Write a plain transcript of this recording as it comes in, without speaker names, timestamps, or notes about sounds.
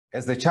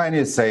As the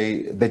Chinese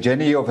say, the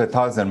journey of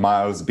 1,000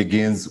 miles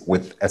begins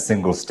with a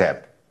single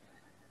step.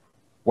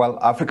 Well,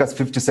 Africa's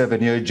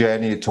 57-year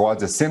journey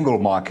towards a single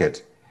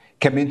market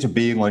came into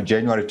being on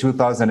January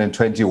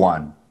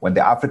 2021, when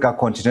the Africa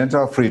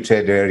Continental Free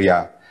Trade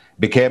Area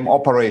became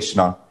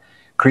operational,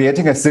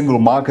 creating a single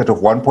market of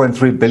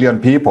 1.3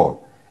 billion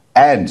people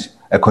and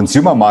a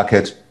consumer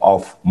market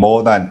of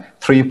more than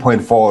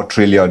 $3.4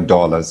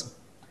 trillion.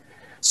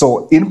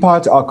 So in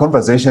part, our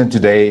conversation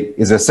today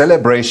is a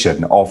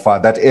celebration of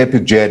that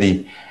epic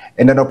journey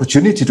and an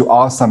opportunity to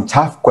ask some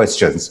tough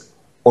questions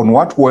on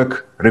what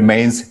work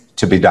remains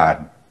to be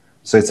done.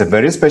 So it's a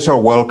very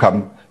special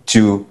welcome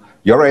to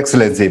Your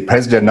Excellency,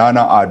 President Nana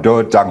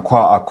Addo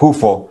Dankwa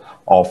Akufo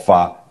of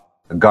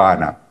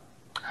Ghana.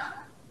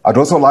 I'd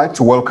also like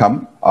to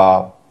welcome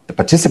the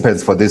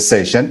participants for this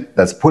session.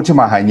 That's Phuthi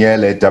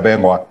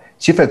Mahanyele-Dabengwa,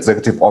 Chief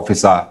Executive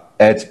Officer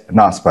at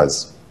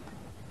NASPAS,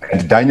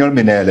 and Daniel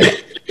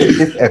Mminele,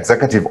 Chief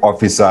Executive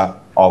Officer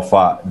of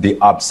the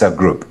ABSA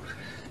Group.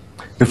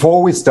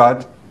 Before we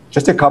start,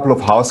 just a couple of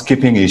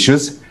housekeeping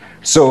issues.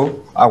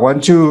 So I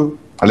want to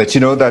let you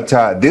know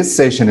that this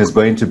session is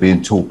going to be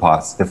in two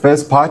parts. The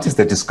first part is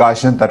the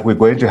discussion that we're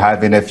going to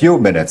have in a few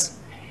minutes.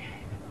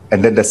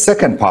 And then the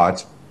second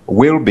part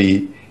will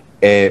be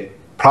a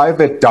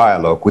private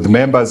dialogue with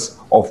members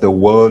of the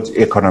World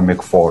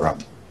Economic Forum.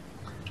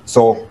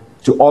 So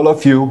to all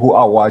of you who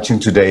are watching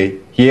today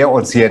here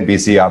on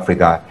CNBC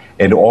Africa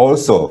and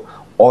also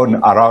on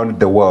around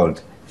the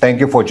world, thank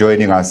you for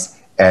joining us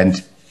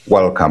and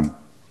welcome.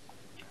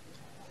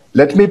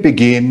 Let me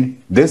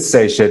begin this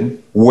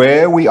session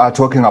where we are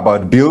talking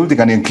about building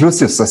an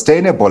inclusive,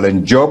 sustainable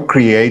and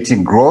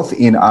job-creating growth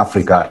in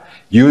Africa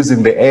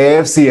using the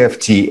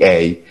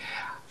AfCFTA.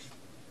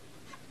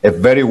 A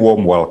very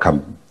warm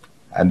welcome.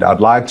 And I'd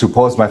like to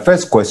pose my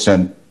first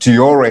question to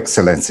Your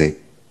Excellency.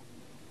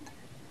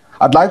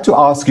 I'd like to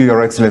ask you,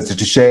 Your Excellency,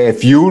 to share a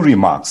few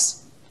remarks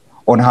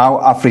on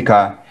how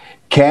Africa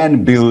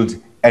can build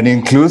an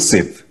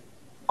inclusive,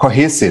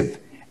 cohesive,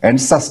 and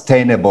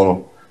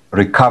sustainable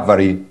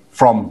recovery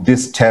from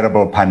this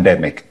terrible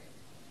pandemic.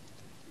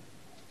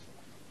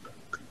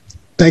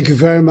 Thank you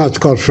very much,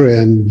 Godfrey,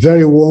 and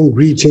very warm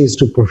greetings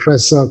to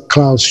Professor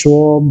Klaus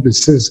Schwab,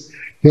 Mrs.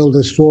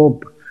 Hilda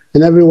Schwab,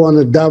 and everyone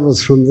at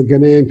Davos from the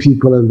Ghanaian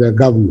people and their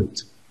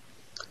government.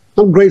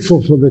 I'm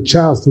grateful for the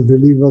chance to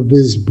deliver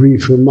these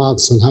brief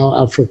remarks on how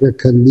Africa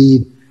can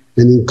lead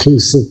an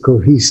inclusive,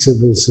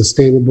 cohesive, and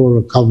sustainable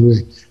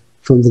recovery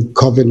from the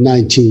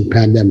COVID-19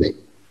 pandemic.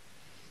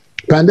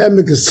 The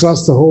pandemic has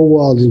thrust the whole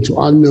world into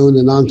unknown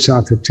and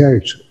uncharted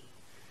territory,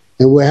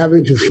 and we're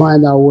having to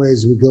find our way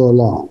as we go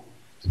along.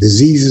 The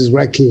disease is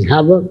wreaking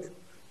havoc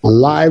on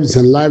lives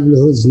and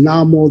livelihoods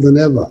now more than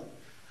ever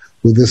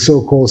with the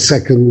so-called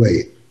second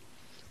wave.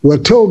 We're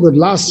told that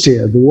last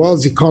year, the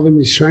world's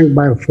economy shrank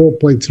by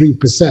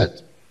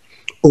 4.3%,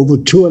 over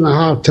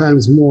 2.5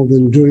 times more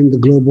than during the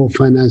global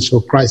financial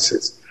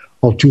crisis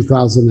of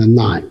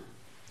 2009.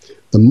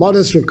 The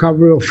modest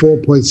recovery of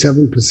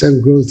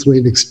 4.7% growth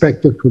rate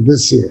expected for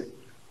this year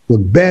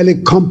would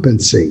barely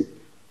compensate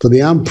for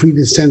the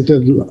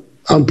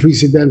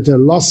unprecedented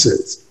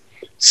losses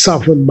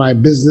suffered by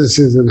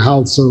businesses and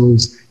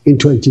households in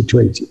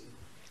 2020.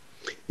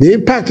 The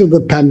impact of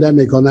the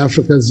pandemic on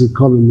Africa's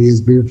economy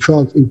has been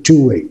felt in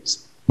two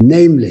ways,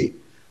 namely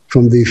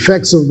from the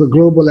effects of the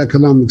global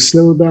economic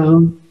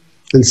slowdown,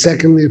 and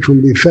secondly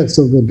from the effects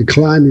of the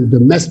decline in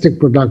domestic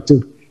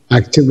productive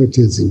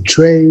activities in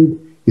trade,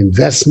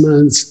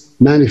 investments,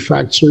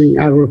 manufacturing,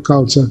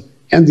 agriculture,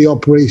 and the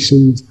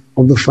operations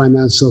of the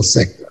financial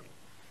sector.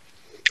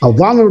 Our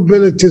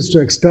vulnerabilities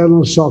to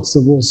external shocks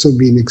have also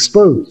been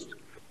exposed,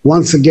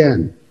 once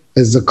again,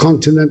 as the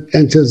continent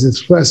enters its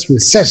first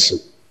recession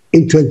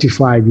in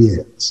 25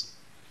 years.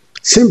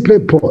 Simply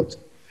put,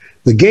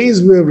 the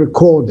gains we have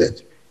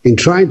recorded in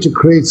trying to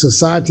create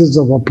societies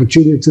of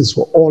opportunities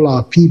for all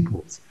our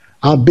peoples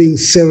are being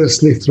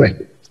seriously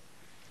threatened.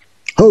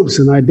 Hopes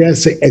and, I dare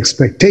say,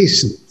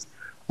 expectations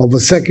of a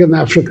second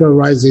Africa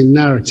rising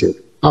narrative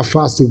are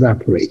fast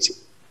evaporating.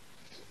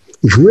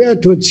 If we are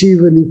to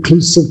achieve an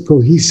inclusive,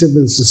 cohesive,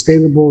 and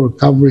sustainable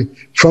recovery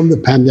from the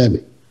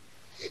pandemic,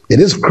 it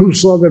is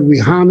crucial that we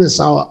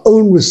harness our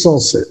own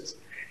resources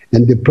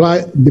and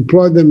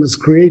deploy them as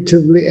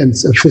creatively and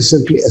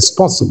efficiently as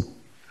possible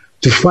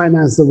to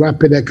finance the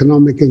rapid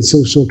economic and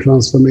social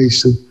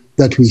transformation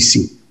that we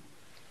see.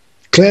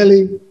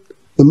 Clearly,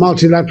 the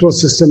multilateral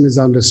system is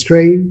under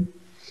strain,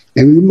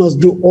 and we must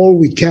do all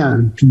we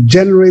can to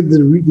generate the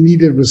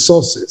needed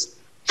resources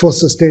for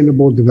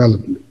sustainable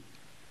development.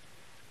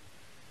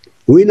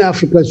 We in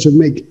Africa should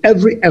make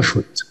every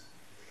effort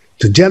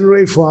to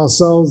generate for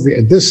ourselves the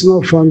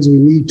additional funds we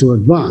need to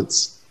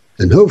advance,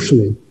 and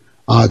hopefully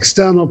our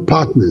external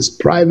partners,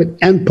 private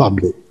and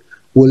public,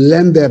 will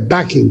lend their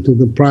backing to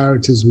the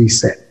priorities we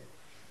set.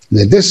 In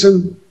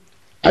addition,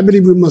 I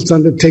believe we must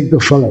undertake the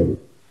following.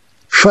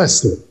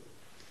 Firstly,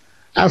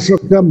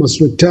 Africa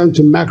must return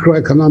to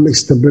macroeconomic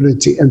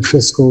stability and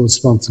fiscal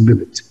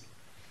responsibility.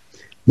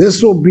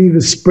 This will be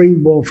the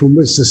springboard from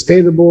which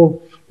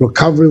sustainable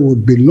recovery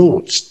would be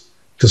launched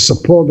to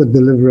support the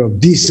delivery of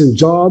decent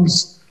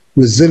jobs,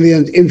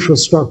 resilient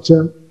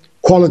infrastructure,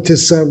 quality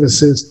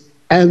services,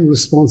 and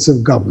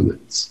responsive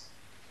governance.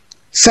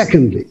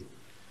 Secondly,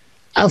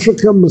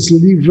 Africa must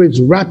leverage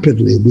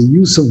rapidly the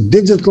use of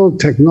digital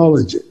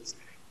technologies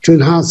to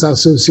enhance our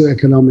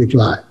socioeconomic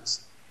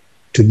lives.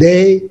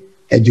 Today,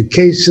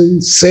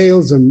 education,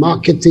 sales and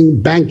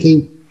marketing,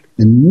 banking,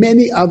 and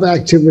many other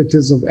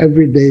activities of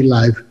everyday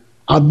life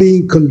are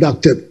being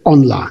conducted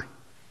online.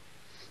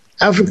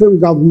 African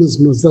governments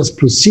must thus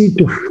proceed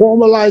to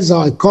formalize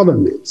our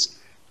economies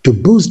to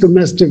boost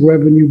domestic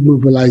revenue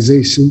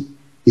mobilization,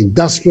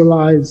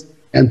 industrialize,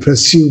 and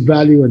pursue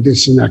value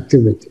addition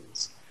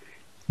activities.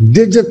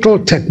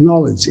 Digital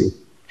technology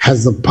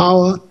has the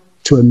power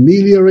to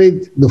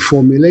ameliorate the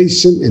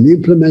formulation and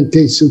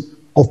implementation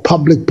of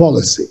public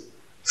policy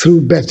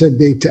through better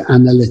data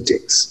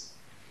analytics.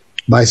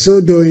 By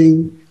so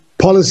doing,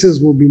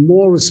 policies will be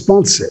more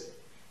responsive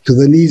to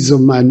the needs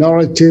of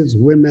minorities,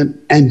 women,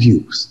 and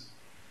youth.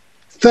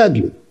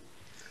 Thirdly,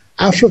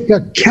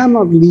 Africa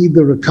cannot lead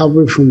the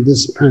recovery from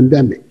this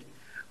pandemic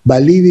by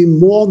leaving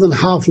more than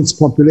half its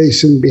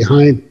population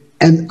behind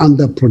and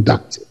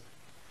underproductive.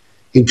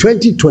 In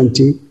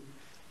 2020,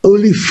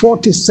 only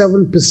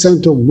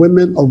 47% of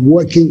women of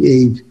working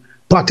age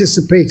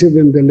participated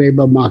in the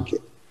labor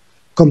market,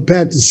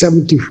 compared to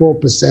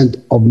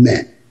 74% of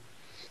men.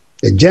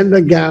 A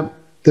gender gap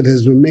that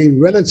has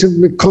remained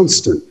relatively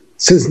constant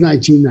since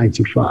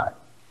 1995.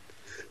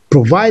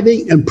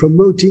 Providing and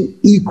promoting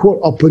equal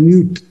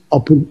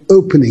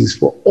openings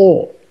for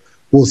all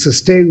will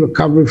sustain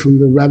recovery from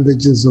the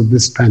ravages of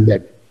this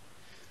pandemic.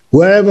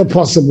 Wherever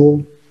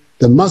possible,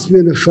 there must be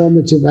an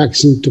affirmative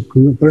action to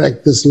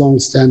correct this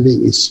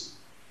long-standing issue.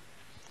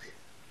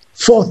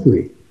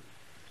 Fourthly,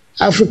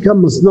 Africa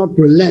must not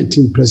relent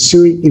in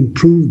pursuing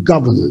improved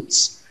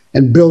governance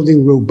and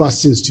building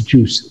robust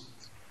institutions.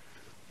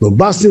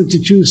 Robust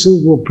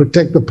institutions will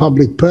protect the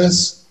public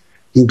purse,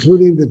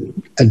 including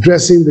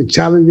addressing the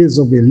challenges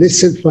of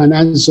illicit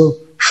financial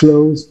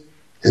flows,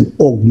 and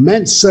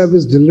augment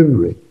service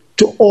delivery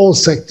to all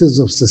sectors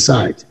of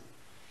society.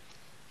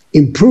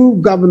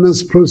 Improved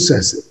governance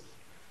processes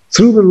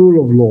through the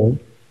rule of law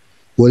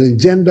will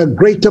engender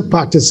greater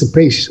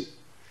participation,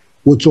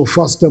 which will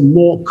foster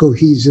more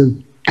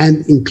cohesion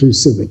and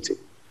inclusivity.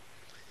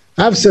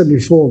 I've said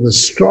before that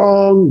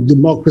strong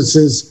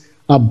democracies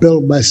are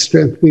built by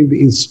strengthening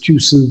the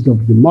institutions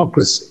of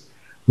democracy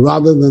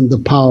rather than the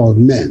power of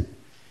men,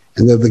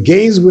 and that the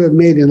gains we have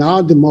made in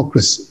our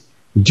democracy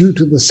due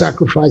to the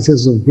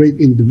sacrifices of great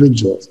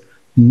individuals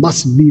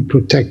must be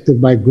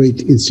protected by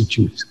great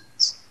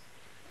institutions.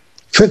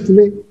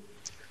 Fifthly,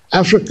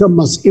 Africa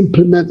must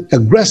implement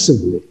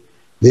aggressively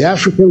the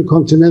African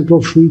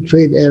Continental Free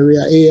Trade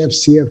Area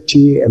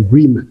AfCFTA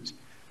agreement,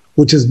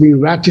 which has been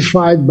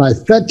ratified by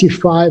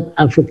 35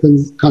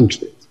 African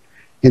countries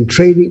and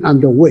trading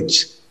under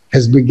which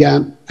has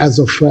begun as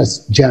of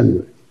 1st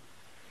January.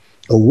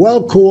 A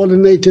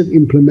well-coordinated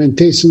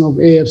implementation of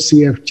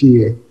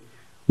AfCFTA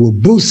will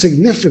boost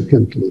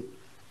significantly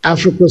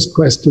Africa's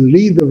quest to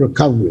lead the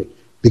recovery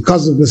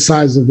because of the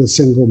size of the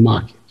single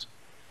market.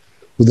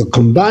 With a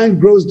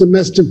combined gross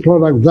domestic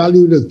product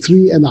valued at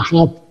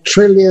 $3.5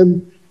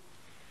 trillion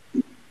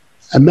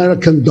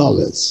American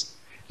dollars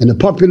and a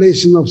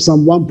population of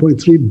some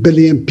 1.3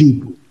 billion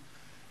people,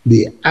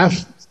 the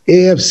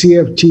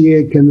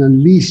AfCFTA can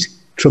unleash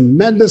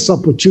tremendous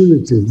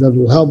opportunities that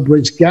will help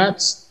bridge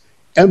gaps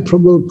and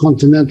promote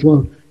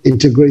continental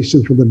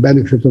integration for the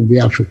benefit of the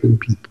African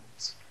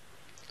peoples.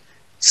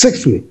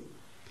 Sixthly,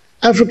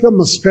 Africa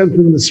must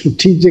strengthen the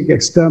strategic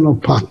external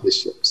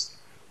partnerships,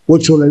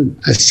 which will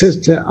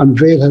assist her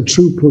unveil her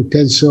true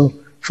potential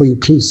for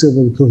inclusive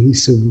and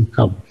cohesive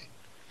recovery.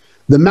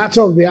 The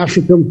matter of the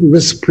African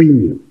risk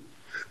premium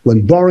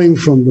when borrowing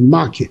from the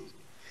market,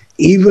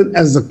 even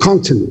as the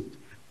continent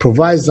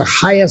provides the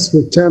highest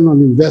return on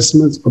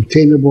investments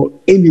obtainable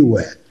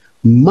anywhere,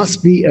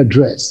 must be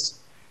addressed,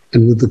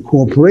 and with the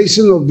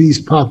cooperation of these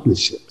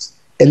partnerships,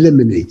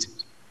 eliminated.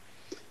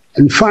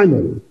 And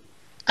finally,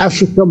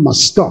 Africa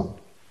must stop,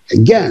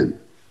 again,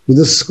 with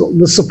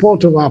the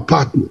support of our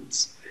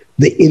partners,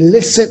 the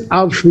illicit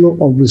outflow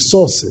of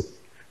resources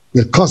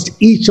that cost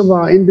each of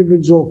our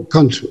individual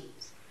countries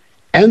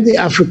and the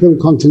African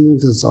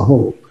continent as a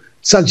whole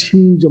such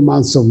huge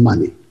amounts of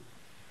money.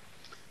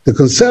 The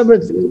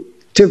conservative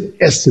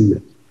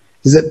estimate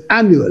is that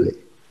annually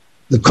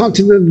the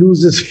continent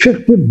loses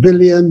 50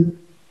 billion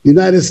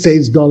United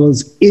States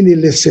dollars in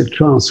illicit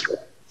transfers.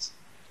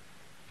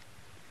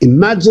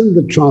 Imagine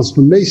the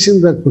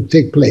transformation that could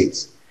take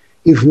place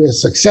if we are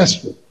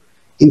successful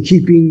in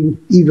keeping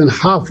even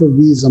half of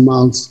these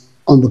amounts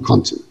on the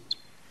continent.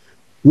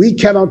 We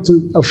cannot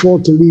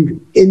afford to leave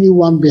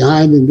anyone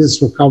behind in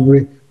this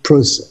recovery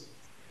process.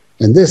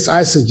 And this,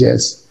 I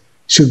suggest,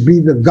 should be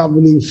the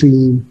governing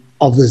theme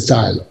of this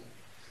dialogue.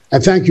 I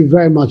thank you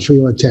very much for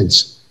your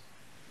attention.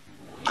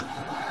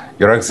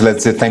 Your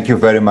Excellency, thank you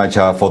very much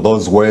for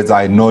those words.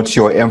 I note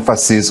your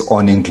emphasis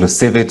on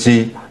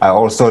inclusivity. I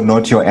also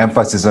note your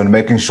emphasis on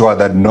making sure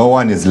that no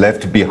one is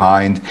left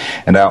behind.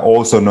 And I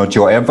also note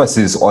your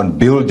emphasis on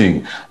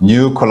building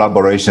new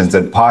collaborations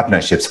and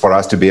partnerships for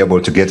us to be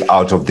able to get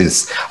out of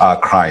this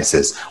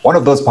crisis. One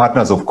of those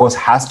partners, of course,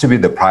 has to be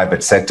the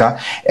private sector.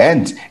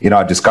 And in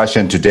our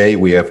discussion today,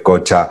 we have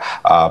got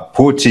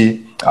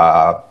Phuthi,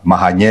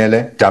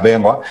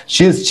 Mahanyele-Dabengwa.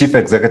 She is Chief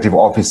Executive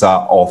Officer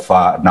of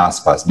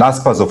NASPAS.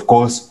 NASPAS, of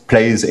course,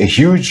 plays a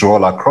huge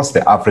role across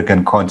the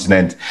African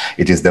continent.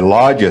 It is the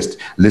largest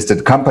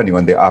listed company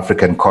on the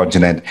African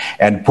continent.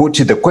 And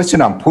Phuthi, the question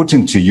I'm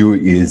putting to you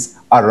is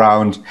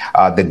around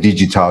the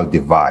digital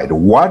divide.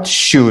 What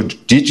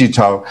should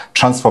digital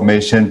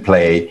transformation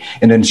play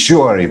in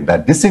ensuring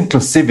that this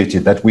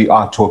inclusivity that we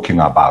are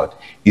talking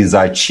about is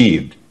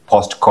achieved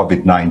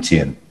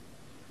post-COVID-19?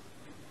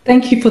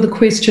 Thank you for the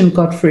question,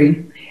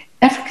 Godfrey.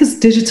 Africa's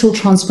digital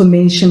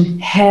transformation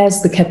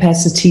has the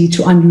capacity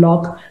to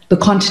unlock the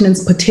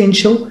continent's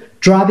potential,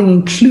 driving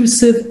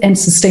inclusive and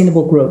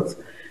sustainable growth.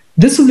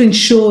 This will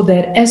ensure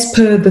that, as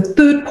per the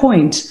third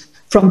point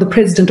from the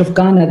President of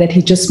Ghana that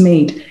he just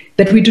made,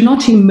 that we do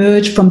not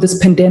emerge from this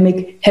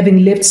pandemic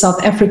having left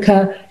South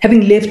Africa,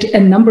 having left a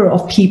number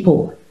of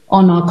people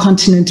on our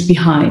continent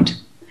behind.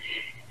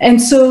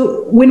 And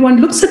so when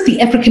one looks at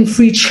the African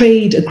Free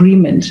Trade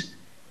Agreement,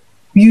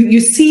 you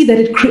see that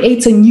it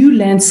creates a new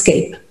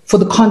landscape for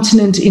the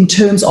continent in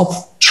terms of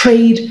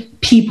trade,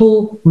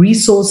 people,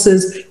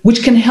 resources,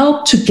 which can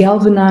help to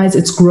galvanize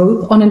its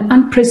growth on an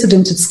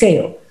unprecedented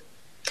scale.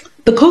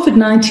 The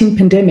COVID-19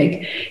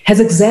 pandemic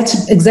has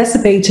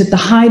exacerbated the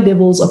high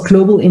levels of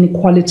global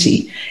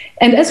inequality.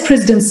 And as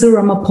President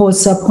Cyril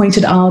Ramaphosa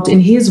pointed out in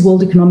his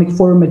World Economic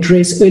Forum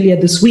address earlier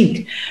this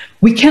week,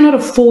 we cannot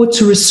afford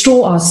to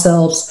restore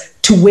ourselves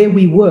to where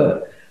we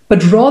were,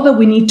 but rather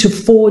we need to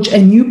forge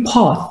a new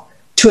path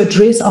to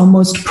address our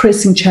most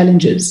pressing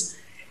challenges.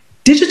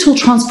 Digital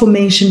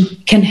transformation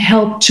can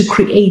help to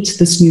create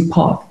this new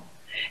path.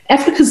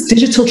 Africa's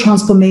digital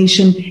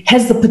transformation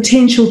has the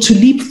potential to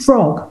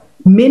leapfrog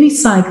many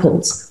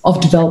cycles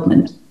of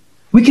development.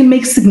 We can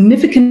make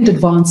significant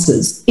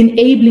advances,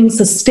 enabling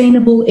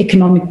sustainable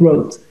economic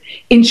growth,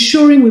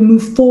 ensuring we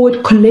move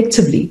forward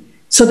collectively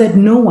so that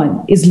no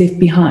one is left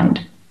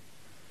behind.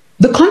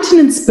 The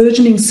continent's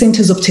burgeoning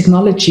centers of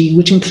technology,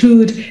 which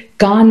include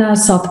Ghana,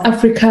 South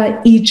Africa,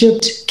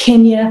 Egypt,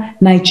 Kenya,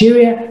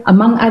 Nigeria,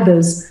 among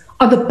others,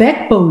 are the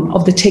backbone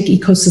of the tech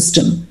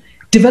ecosystem,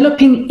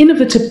 developing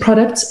innovative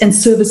products and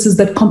services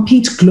that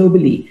compete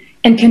globally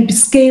and can be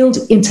scaled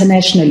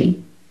internationally.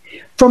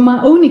 From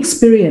my own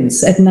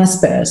experience at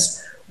NASPAS,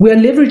 we are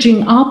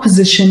leveraging our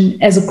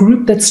position as a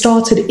group that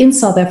started in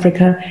South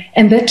Africa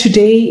and that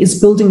today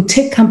is building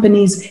tech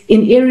companies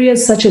in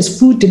areas such as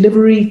food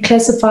delivery,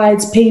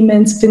 classifieds,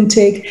 payments,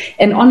 fintech,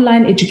 and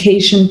online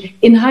education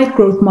in high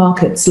growth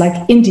markets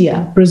like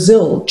India,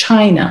 Brazil,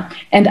 China,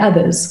 and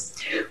others.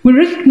 We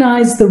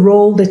recognize the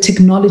role that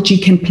technology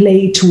can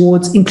play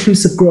towards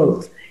inclusive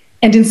growth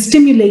and in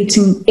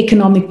stimulating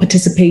economic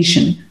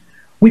participation.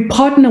 We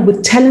partner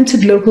with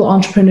talented local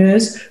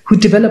entrepreneurs who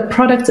develop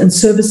products and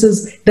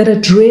services that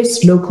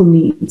address local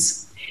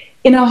needs.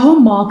 In our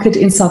home market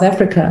in South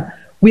Africa,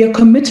 we are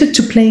committed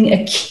to playing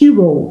a key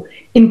role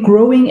in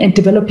growing and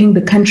developing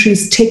the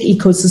country's tech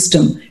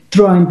ecosystem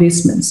through our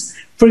investments.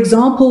 For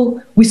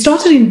example, we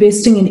started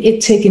investing in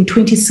EdTech in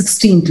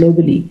 2016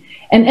 globally.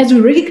 And as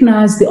we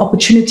recognize the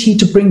opportunity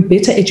to bring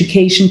better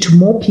education to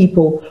more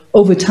people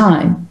over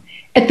time,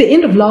 at the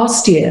end of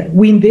last year,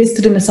 we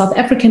invested in a South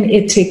African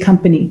EdTech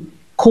company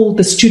called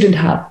the Student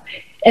Hub.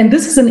 And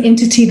this is an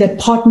entity that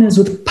partners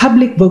with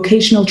public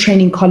vocational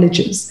training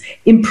colleges,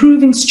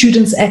 improving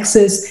students'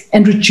 access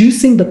and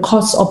reducing the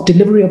costs of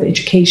delivery of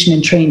education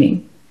and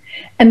training.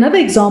 Another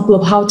example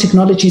of how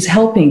technology is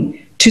helping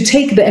to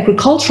take the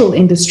agricultural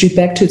industry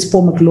back to its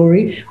former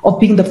glory of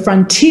being the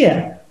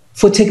frontier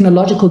for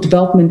technological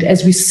development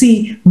as we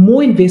see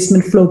more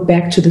investment flow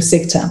back to the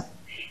sector.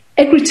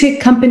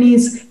 Agri-tech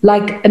companies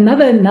like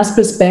another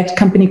NASPAS-backed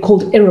company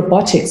called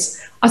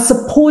Aerobotics are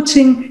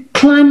supporting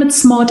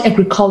climate-smart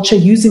agriculture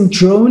using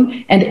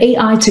drone and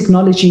AI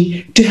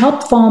technology to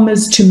help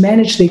farmers to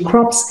manage their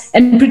crops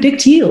and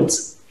predict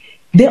yields.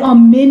 There are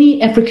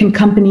many African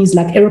companies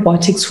like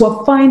Aerobotics who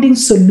are finding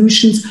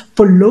solutions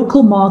for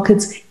local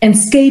markets and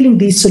scaling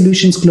these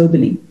solutions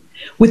globally.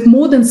 With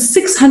more than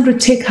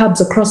 600 tech hubs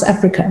across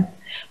Africa,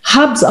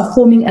 hubs are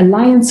forming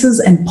alliances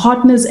and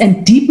partners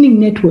and deepening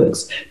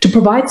networks to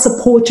provide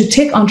support to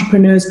tech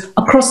entrepreneurs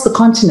across the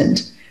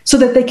continent so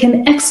that they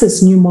can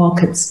access new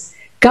markets.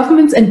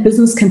 Governments and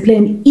business can play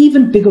an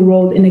even bigger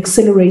role in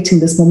accelerating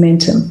this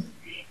momentum.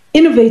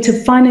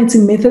 Innovative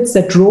financing methods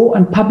that draw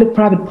on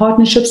public-private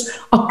partnerships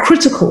are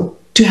critical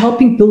to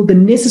helping build the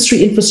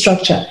necessary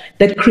infrastructure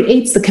that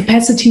creates the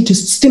capacity to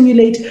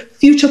stimulate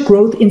future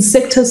growth in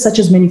sectors such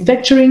as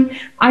manufacturing,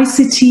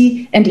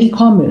 ICT, and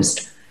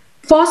e-commerce.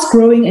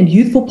 Fast-growing and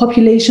youthful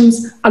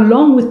populations,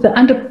 along with the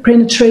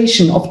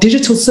underpenetration of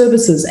digital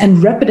services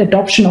and rapid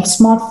adoption of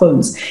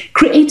smartphones,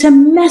 create a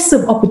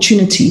massive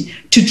opportunity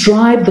to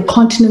drive the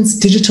continent's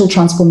digital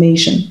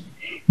transformation.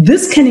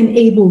 This can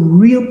enable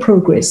real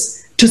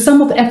progress to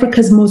some of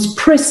Africa's most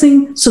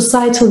pressing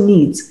societal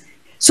needs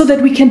so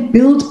that we can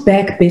build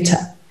back better.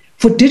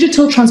 For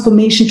digital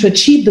transformation to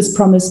achieve this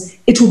promise,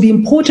 it will be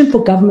important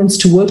for governments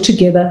to work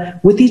together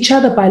with each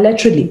other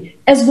bilaterally,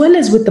 as well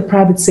as with the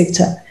private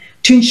sector,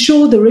 to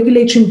ensure the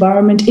regulatory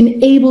environment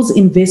enables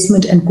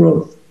investment and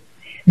growth.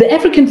 The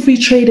African Free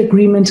Trade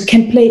Agreement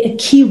can play a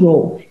key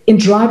role in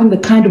driving the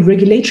kind of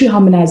regulatory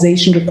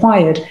harmonization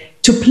required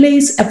to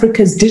place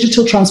Africa's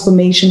digital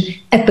transformation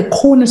at the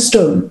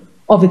cornerstone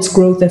of its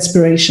growth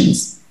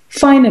aspirations.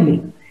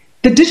 Finally,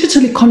 the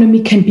digital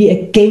economy can be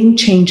a game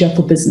changer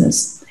for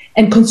business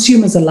and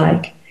consumers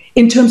alike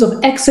in terms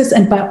of access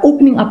and by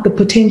opening up the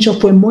potential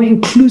for a more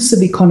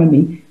inclusive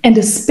economy, and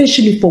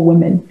especially for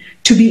women,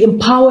 to be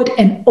empowered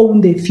and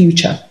own their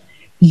future.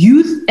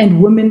 Youth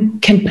and women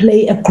can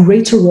play a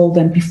greater role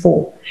than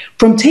before,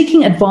 from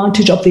taking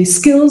advantage of their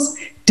skills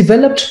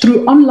developed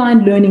through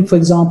online learning, for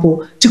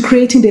example, to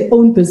creating their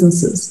own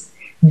businesses.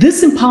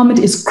 This empowerment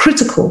is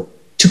critical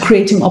to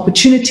creating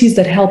opportunities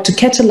that help to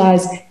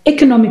catalyze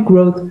economic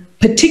growth,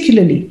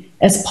 particularly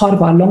as part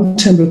of our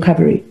long-term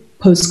recovery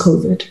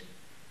post-COVID.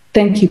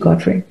 Thank you,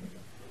 Godfrey.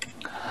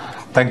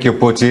 Thank you,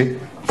 Phuthi.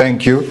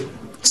 Thank you.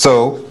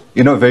 So,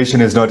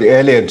 innovation is not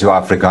alien to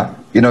Africa.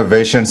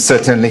 Innovation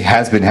certainly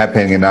has been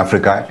happening in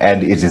Africa,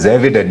 and it is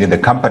evident in the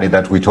company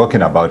that we're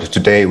talking about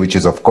today, which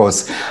is, of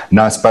course,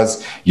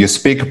 NASPAS. You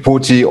speak,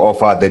 Phuthi,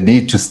 of the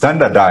need to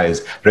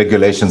standardize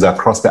regulations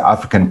across the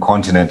African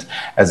continent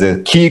as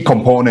a key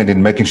component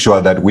in making sure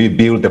that we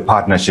build the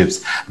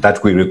partnerships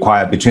that we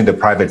require between the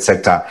private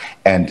sector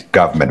and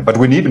government. But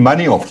we need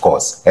money, of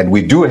course, and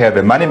we do have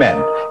a money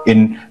man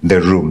in the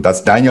room.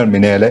 That's Daniel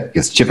Mminele,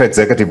 he's Chief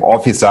Executive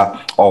Officer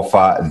of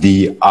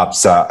the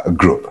ABSA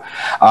Group.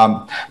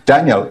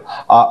 Daniel,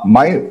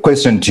 my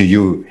question to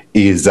you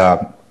is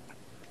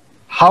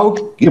how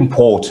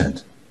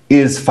important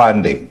is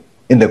funding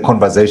in the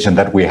conversation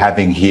that we're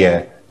having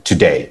here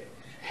today?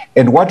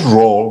 And what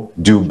role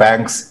do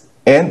banks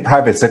and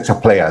private sector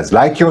players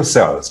like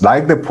yourselves,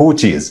 like the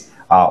Phuthis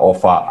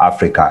of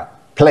Africa,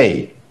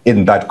 play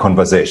in that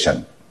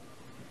conversation?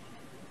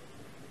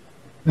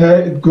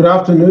 Good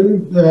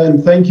afternoon,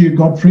 and thank you,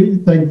 Godfrey.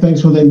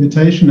 Thanks for the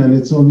invitation, and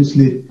it's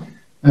obviously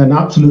an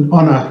absolute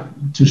honor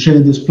to share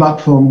this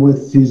platform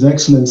with His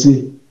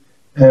Excellency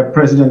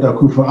President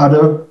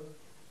Akufo-Addo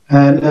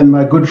and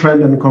my good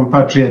friend and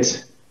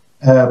compatriot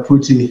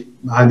Phuthi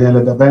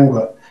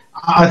Mahanyele-Dabengwa.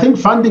 I think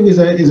funding is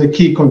a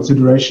key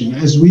consideration.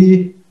 As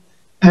we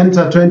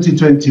enter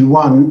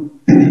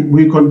 2021,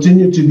 we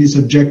continue to be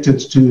subjected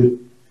to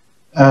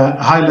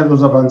high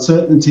levels of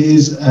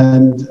uncertainties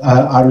and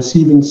are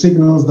receiving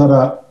signals that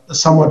are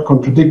somewhat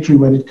contradictory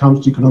when it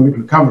comes to economic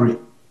recovery.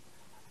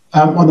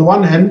 On the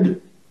one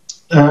hand,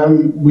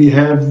 we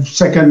have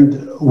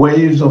second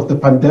waves of the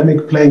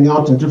pandemic playing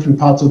out in different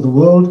parts of the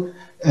world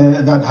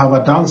that have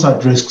a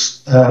downside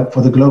risks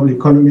for the global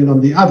economy. And on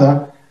the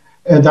other,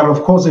 there are,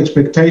 of course,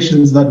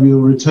 expectations that we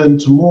will return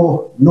to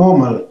more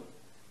normal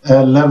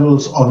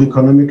levels of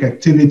economic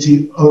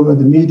activity over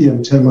the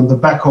medium term on the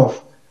back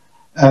of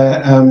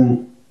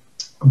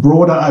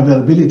broader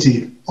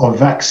availability of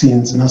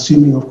vaccines, and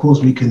assuming, of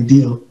course, we can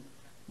deal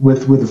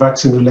with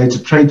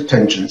vaccine-related trade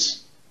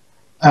tensions.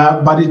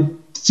 But it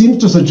seems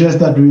to suggest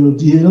that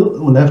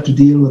we'll have to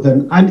deal with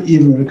an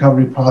uneven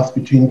recovery path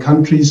between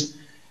countries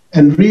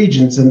and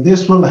regions, and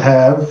this will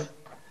have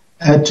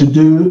to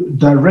do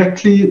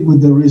directly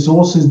with the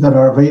resources that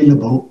are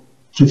available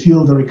to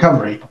fuel the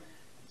recovery.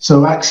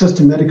 So access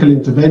to medical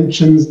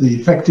interventions, the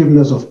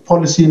effectiveness of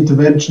policy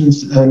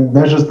interventions and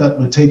measures that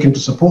were taken to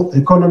support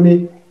the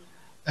economy,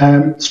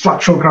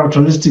 structural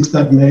characteristics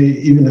that may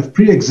even have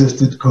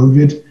pre-existed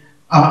COVID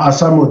are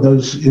some of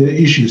those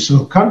issues.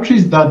 So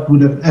countries that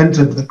would have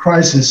entered the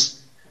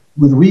crisis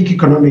with weak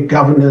economic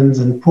governance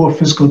and poor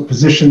fiscal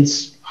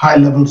positions, high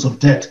levels of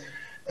debt,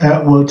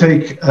 will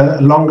take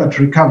longer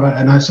to recover.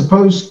 And I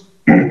suppose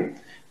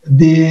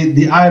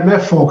the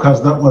IMF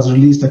forecast that was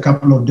released a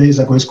couple of days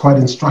ago is quite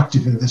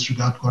instructive in this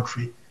regard,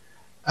 Godfrey.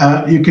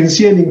 You can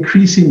see an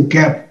increasing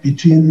gap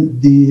between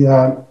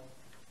the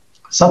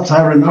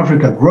Sub-Saharan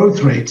Africa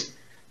growth rate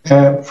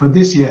for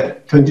this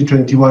year,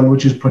 2021,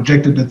 which is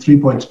projected at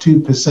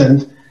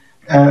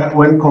 3.2%,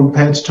 when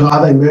compared to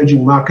other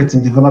emerging markets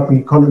and developing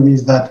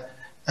economies that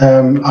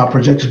are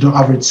projected to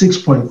average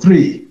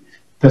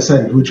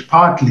 6.3%, which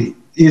partly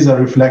is a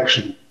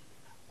reflection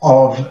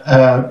of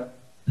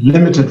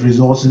limited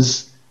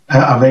resources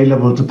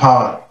available to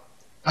power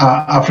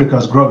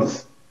Africa's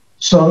growth.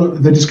 So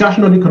the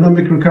discussion on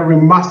economic recovery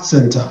must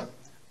center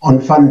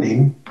on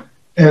funding,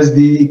 as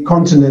the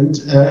continent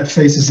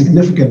faces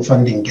significant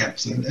funding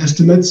gaps. And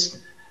estimates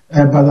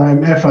by the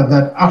IMF are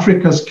that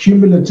Africa's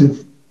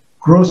cumulative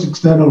gross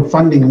external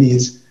funding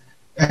needs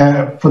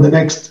for the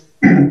next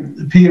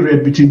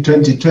period between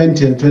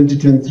 2020 and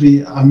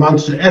 2023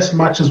 amounts to as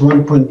much as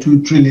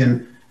 $1.2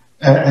 trillion.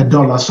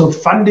 So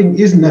funding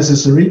is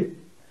necessary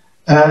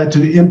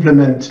to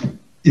implement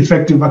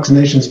effective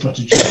vaccination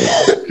strategies,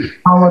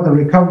 power the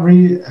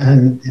recovery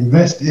and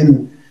invest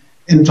in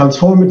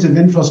transformative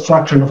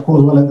infrastructure, and of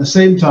course, while at the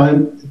same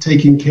time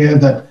taking care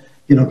that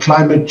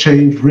climate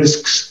change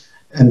risks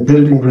and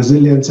building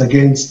resilience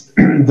against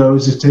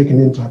those is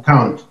taken into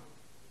account.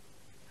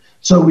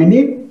 So we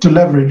need to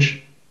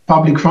leverage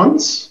public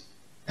funds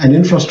and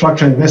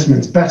infrastructure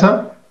investments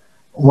better,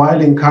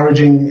 while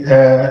encouraging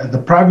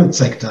the private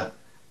sector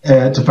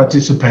to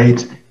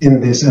participate in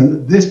this.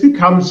 And this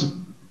becomes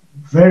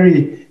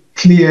very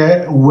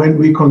clear when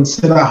we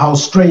consider how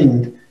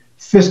strained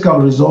fiscal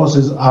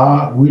resources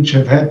are, which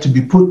have had to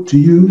be put to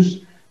use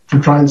to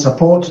try and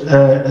support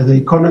the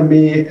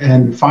economy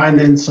and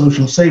finance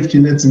social safety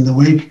nets in the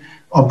wake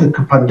of the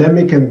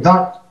pandemic. And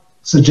that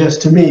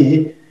suggests to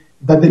me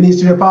that there needs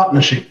to be a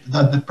partnership,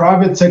 that the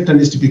private sector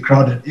needs to be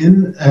crowded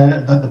in,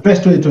 that the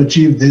best way to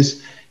achieve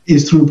this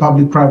is through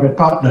public-private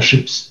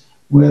partnerships,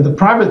 where the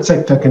private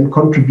sector can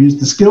contribute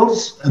the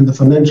skills and the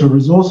financial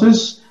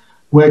resources,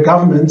 where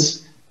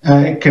governments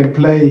can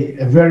play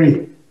a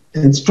very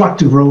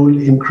instructive role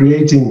in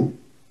creating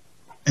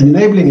an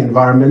enabling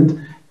environment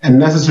and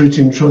necessary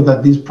to ensure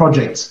that these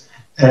projects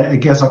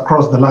get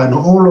across the line.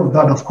 All of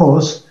that, of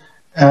course,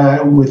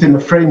 within a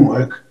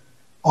framework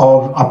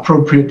of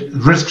appropriate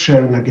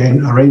risk-sharing,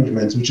 again,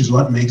 arrangements, which is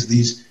what makes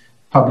these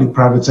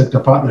public-private sector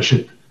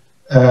partnership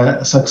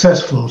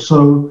successful.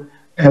 So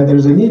there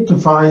is a need to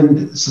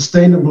find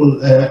sustainable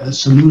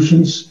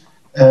solutions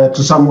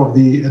to some of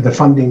the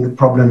funding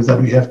problems that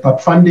we have.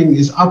 But funding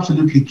is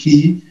absolutely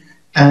key,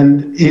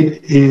 and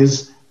it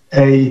is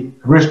a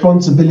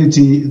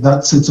responsibility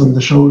that sits on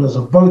the shoulders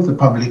of both the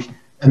public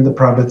and the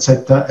private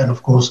sector, and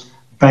of course,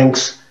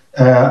 banks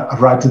are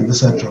right in the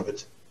center of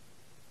it.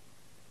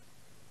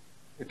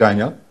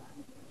 Daniel,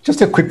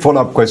 just a quick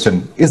follow-up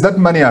question. Is that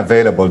money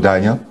available,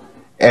 Daniel?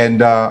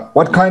 And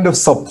what kind of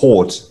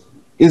support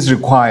is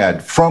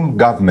required from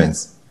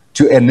governments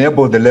to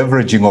enable the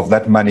leveraging of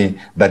that money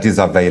that is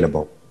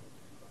available?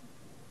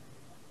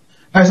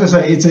 As I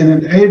say, it's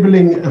an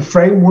enabling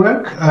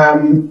framework.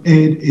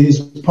 It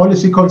is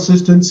policy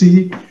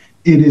consistency.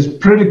 It is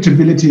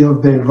predictability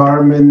of the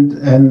environment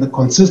and the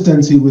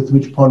consistency with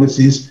which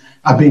policies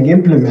are being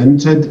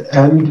implemented.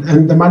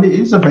 And the money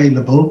is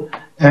available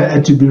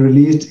to be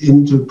released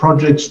into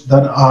projects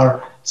that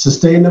are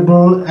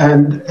sustainable.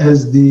 And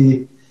as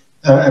the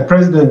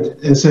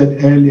President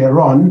said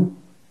earlier on,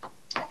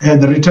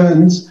 the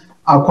returns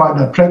are quite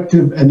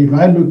attractive. And if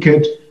I look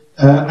at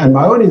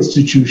my own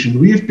institution,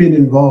 we've been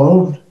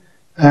involved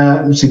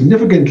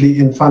significantly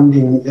in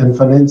funding and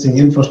financing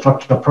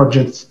infrastructure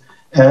projects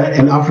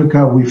in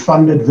Africa. We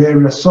funded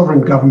various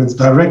sovereign governments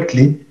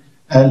directly,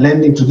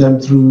 lending to them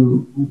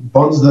through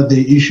bonds that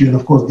they issue. And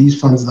of course, these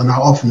funds are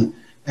now often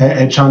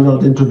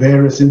channeled into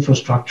various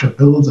infrastructure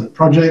builds and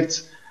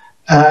projects.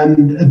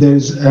 And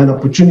there's an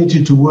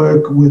opportunity to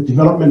work with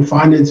development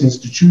finance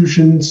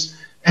institutions,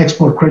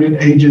 export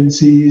credit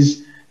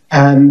agencies,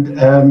 and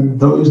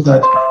those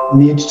that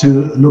need to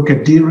look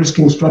at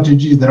de-risking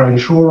strategies. There are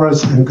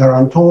insurers and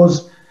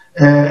guarantors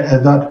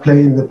that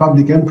play in the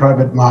public and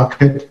private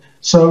market.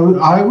 So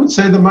I would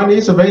say the money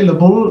is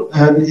available,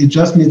 and it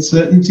just needs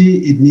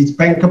certainty. It needs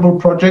bankable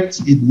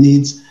projects. It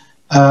needs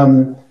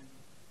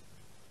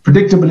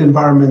predictable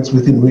environments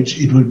within which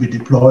it will be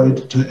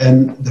deployed to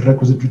earn the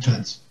requisite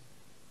returns.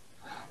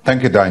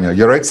 Thank you, Daniel.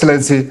 Your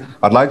Excellency,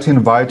 I'd like to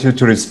invite you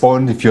to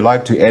respond, if you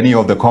like, to any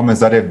of the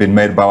comments that have been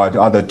made by our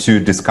other two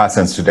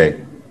discussants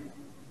today.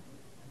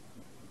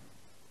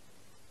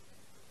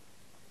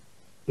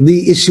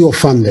 The issue of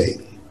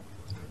funding.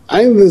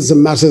 I think there's a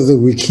matter that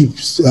we keep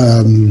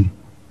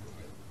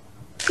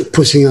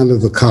pushing under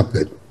the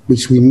carpet,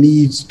 which we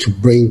need to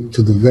bring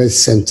to the very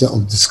center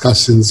of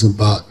discussions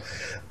about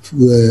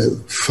the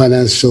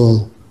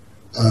financial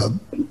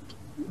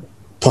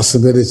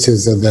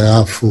possibilities that there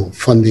are for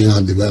funding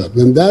our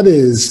development. And that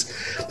is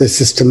the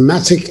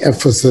systematic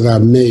efforts that are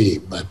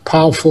made by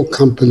powerful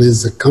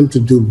companies that come to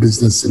do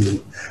business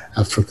in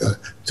Africa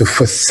to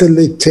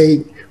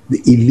facilitate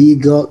the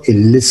illegal,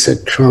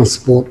 illicit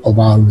transport of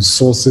our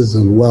resources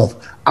and wealth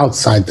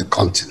outside the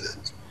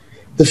continent.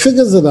 The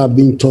figures that are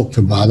being talked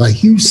about are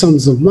huge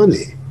sums of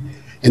money.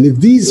 And if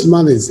these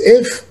monies,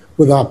 if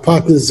with our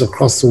partners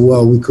across the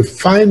world, we could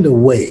find a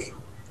way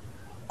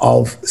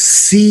of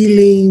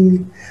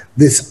sealing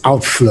this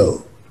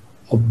outflow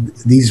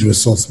of these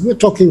resources. We're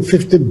talking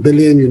 50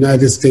 billion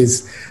United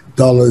States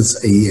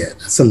dollars a year.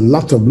 That's a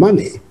lot of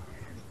money.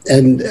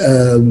 And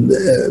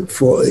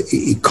for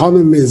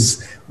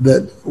economies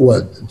that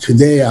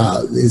today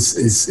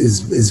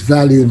is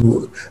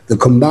valued, the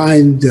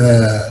combined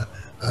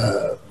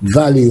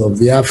value of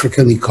the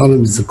African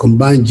economies, the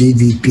combined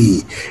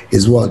GDP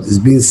is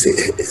being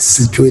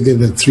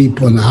situated at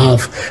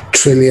 3.5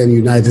 trillion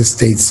United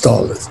States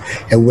dollars.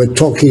 And we're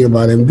talking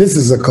about, and this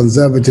is a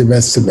conservative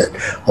estimate,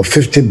 of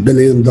 $50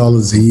 billion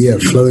a year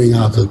flowing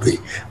out of the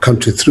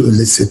country through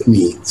illicit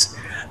means.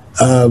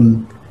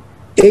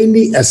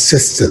 any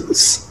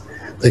assistance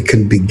that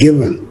can be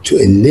given to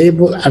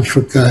enable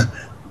Africa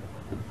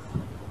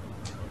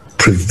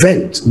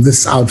prevent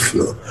this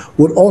outflow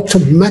would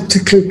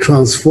automatically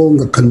transform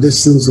the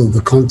conditions of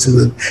the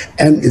continent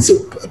and its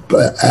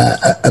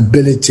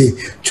ability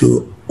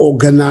to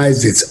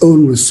organize its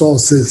own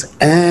resources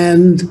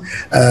and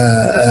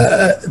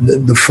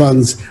the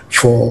funds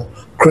for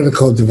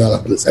critical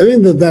developments. I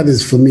think that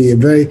is, for me, a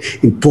very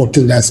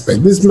important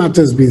aspect. This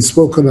matter has been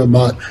spoken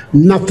about,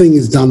 nothing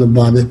is done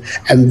about it,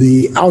 and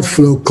the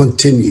outflow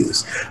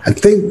continues. I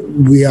think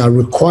we are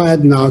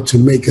required now to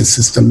make a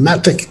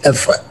systematic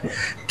effort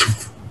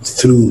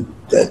through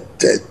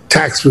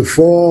tax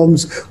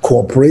reforms,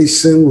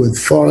 cooperation with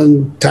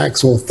foreign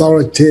tax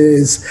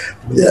authorities,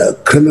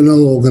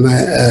 criminal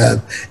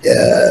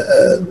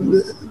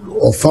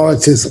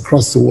authorities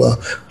across the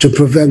world to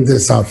prevent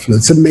this outflow.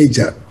 It's a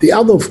major. The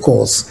other, of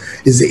course,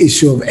 is the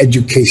issue of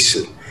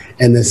education,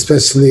 and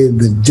especially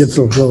the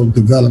digital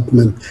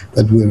development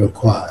that we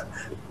require.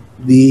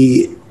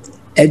 The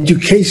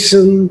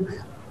education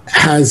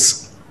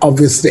has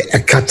obviously a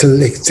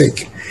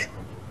catalytic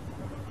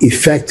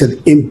effect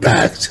and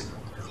impact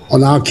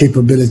on our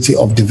capability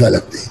of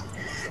developing.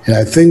 And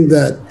I think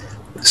that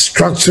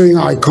structuring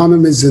our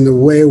economies in a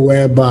way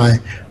whereby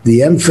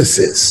the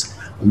emphasis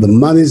on the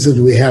monies that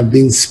we have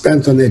being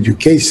spent on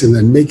education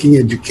and making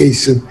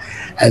education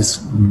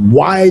as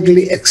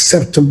widely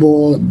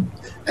acceptable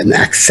and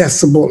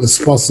accessible as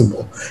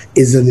possible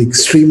is an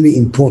extremely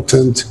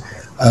important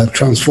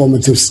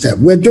transformative step.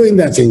 We're doing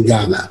that in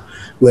Ghana.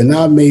 We're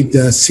now made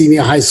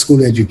senior high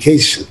school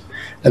education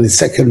and the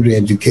secondary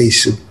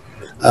education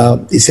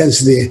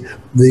essentially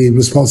the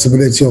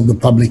responsibility of the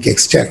public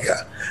exchequer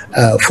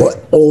for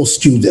all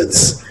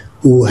students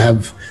who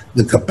have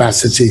the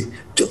capacity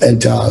to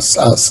enter our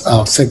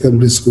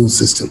secondary school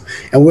system.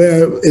 And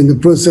we're in the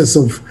process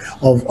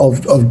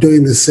of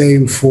doing the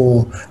same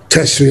for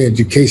tertiary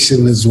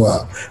education as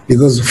well.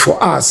 Because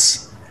for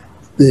us,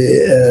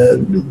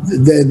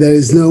 there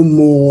is no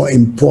more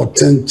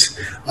important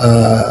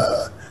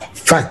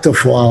factor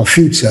for our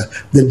future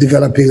than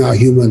developing our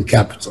human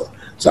capital.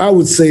 So I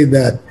would say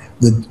that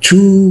the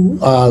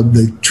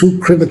two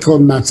critical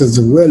matters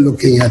that we're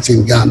looking at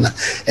in Ghana,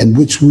 and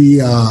which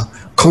we are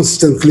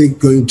constantly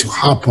going to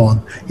harp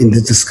on in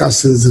the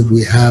discussions that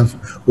we have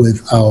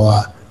with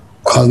our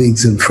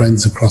colleagues and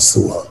friends across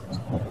the world.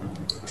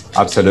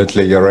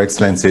 Absolutely, Your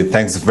Excellency.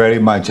 Thanks very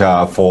much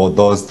for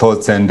those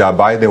thoughts. And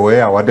by the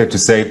way, I wanted to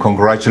say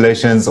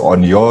congratulations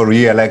on your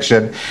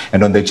re-election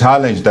and on the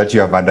challenge that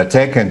you have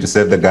undertaken to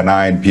serve the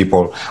Ghanaian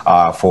people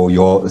for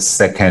your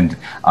second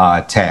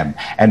term.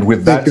 And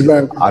with that,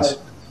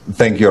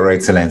 thank you, Your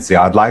Excellency.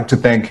 I'd like to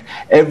thank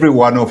every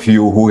one of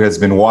you who has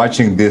been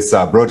watching this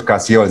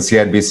broadcast here on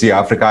CNBC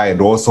Africa,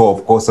 and also,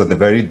 of course, on the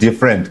very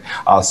different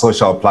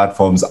social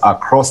platforms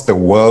across the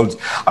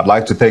world. I'd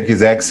like to thank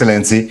His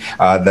Excellency,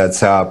 that's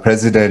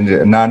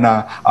President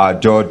Nana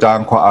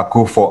Dankwa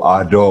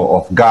Akufo-Addo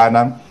of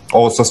Ghana.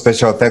 Also,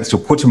 special thanks to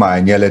Phuthi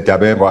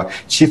Mahanyele-Dabengwa,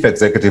 Chief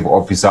Executive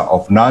Officer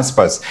of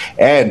NASPAS,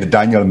 and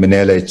Daniel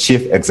Mminele,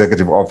 Chief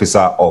Executive Officer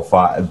of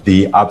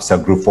the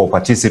ABSA Group, for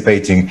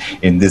participating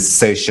in this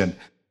session.